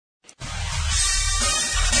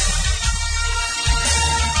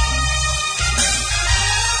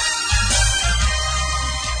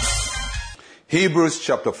Hebrews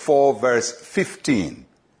chapter 4 verse 15.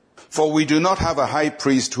 For we do not have a high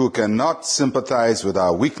priest who cannot sympathize with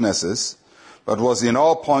our weaknesses, but was in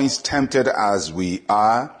all points tempted as we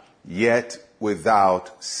are, yet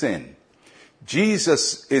without sin.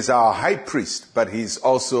 Jesus is our high priest, but he's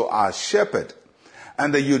also our shepherd.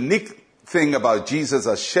 And the unique thing about Jesus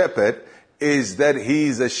as shepherd is that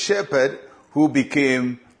he's a shepherd who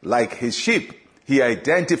became like his sheep. He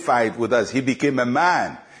identified with us. He became a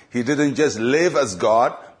man. He didn't just live as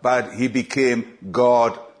God, but he became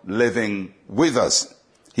God living with us.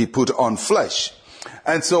 He put on flesh.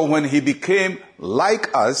 And so when he became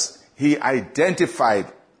like us, he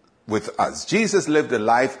identified with us. Jesus lived a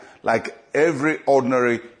life like every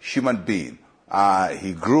ordinary human being.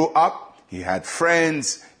 He grew up, he had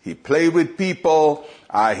friends, he played with people,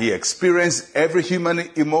 he experienced every human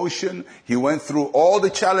emotion, he went through all the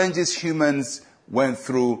challenges humans went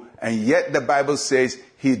through, and yet the Bible says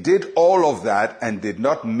he did all of that and did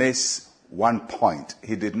not miss one point.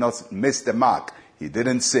 He did not miss the mark. He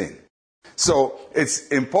didn't sin. So it's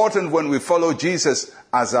important when we follow Jesus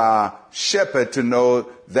as our shepherd to know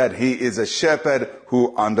that he is a shepherd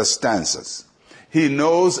who understands us. He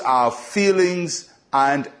knows our feelings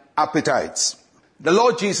and appetites. The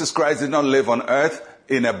Lord Jesus Christ did not live on earth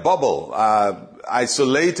in a bubble,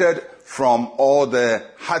 isolated from all the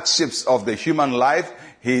hardships of the human life.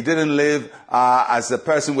 He didn't live as a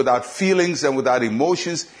person without feelings and without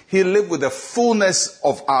emotions. He lived with the fullness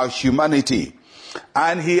of our humanity.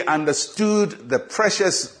 And he understood the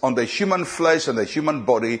pressures on the human flesh and the human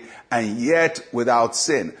body, and yet without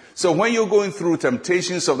sin. So when you're going through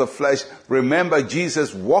temptations of the flesh, remember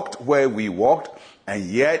Jesus walked where we walked, and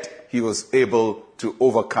yet he was able to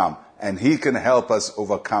overcome. And he can help us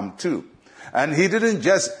overcome too. And he didn't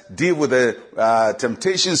just deal with the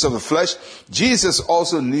temptations of the flesh. Jesus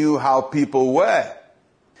also knew how people were.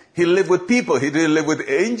 He lived with people. He didn't live with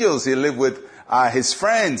angels. He lived with his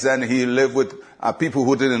friends, and he lived with people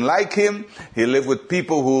who didn't like him. He lived with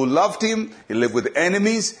people who loved him. He lived with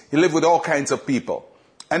enemies. He lived with all kinds of people.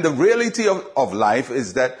 And the reality of life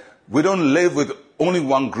is that we don't live with only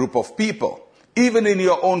one group of people. Even in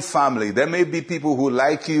your own family, there may be people who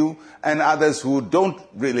like you and others who don't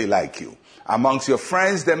really like you. Amongst your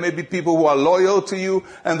friends, there may be people who are loyal to you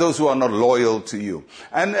and those who are not loyal to you.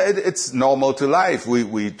 And it's normal to life.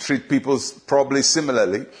 We treat people probably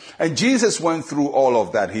similarly. And Jesus went through all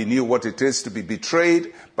of that. He knew what it is to be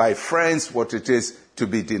betrayed by friends, what it is to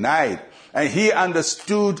be denied. And he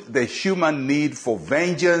understood the human need for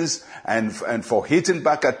vengeance and for hitting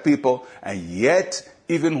back at people. And yet,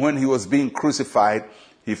 even when he was being crucified,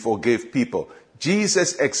 he forgave people.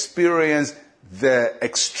 Jesus experienced the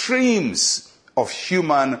extremes of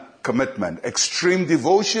human commitment, extreme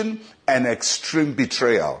devotion and extreme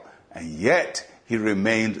betrayal. And yet, he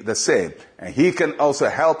remained the same. And he can also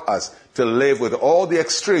help us to live with all the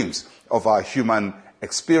extremes of our human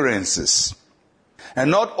experiences.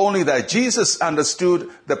 And not only that, Jesus understood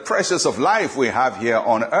the pressures of life we have here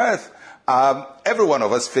on earth. Every one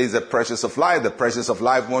of us face the pressures of life. The pressures of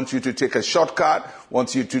life wants you to take a shortcut,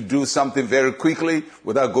 wants you to do something very quickly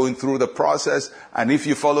without going through the process. And if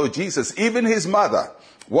you follow Jesus, even his mother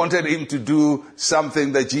wanted him to do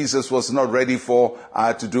something that Jesus was not ready for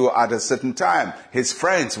to do at a certain time. His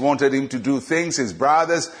friends wanted him to do things, his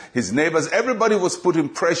brothers, his neighbors, everybody was putting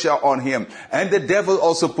pressure on him. And the devil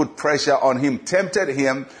also put pressure on him, tempted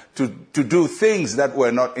him to do things that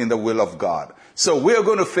were not in the will of God. So we are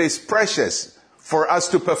going to face pressures for us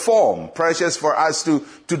to perform, pressures for us to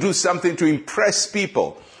do something to impress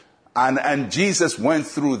people. And Jesus went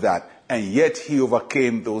through that, and yet he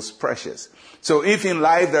overcame those pressures. So if in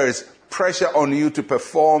life there is pressure on you to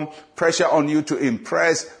perform, pressure on you to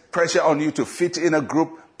impress, pressure on you to fit in a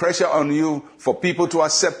group, pressure on you for people to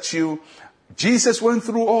accept you, Jesus went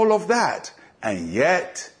through all of that, and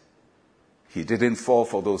yet he didn't fall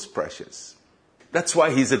for those pressures. That's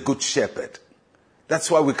why he's a good shepherd. That's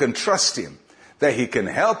why we can trust him, that he can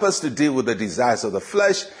help us to deal with the desires of the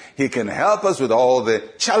flesh. He can help us with all the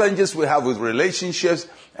challenges we have with relationships,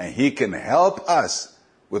 and he can help us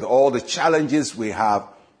with all the challenges we have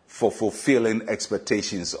for fulfilling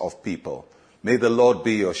expectations of people. May the Lord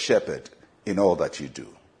be your shepherd in all that you do.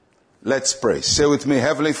 Let's pray. Say with me,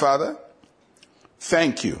 Heavenly Father,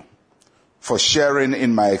 thank you for sharing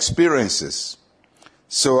in my experiences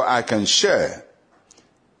so I can share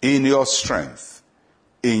in your strength.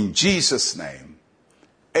 In Jesus' name,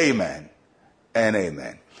 amen and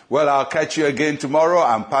amen. Well, I'll catch you again tomorrow.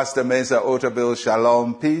 I'm Pastor Mensa, Otabil.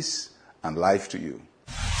 Shalom, peace, and life to you.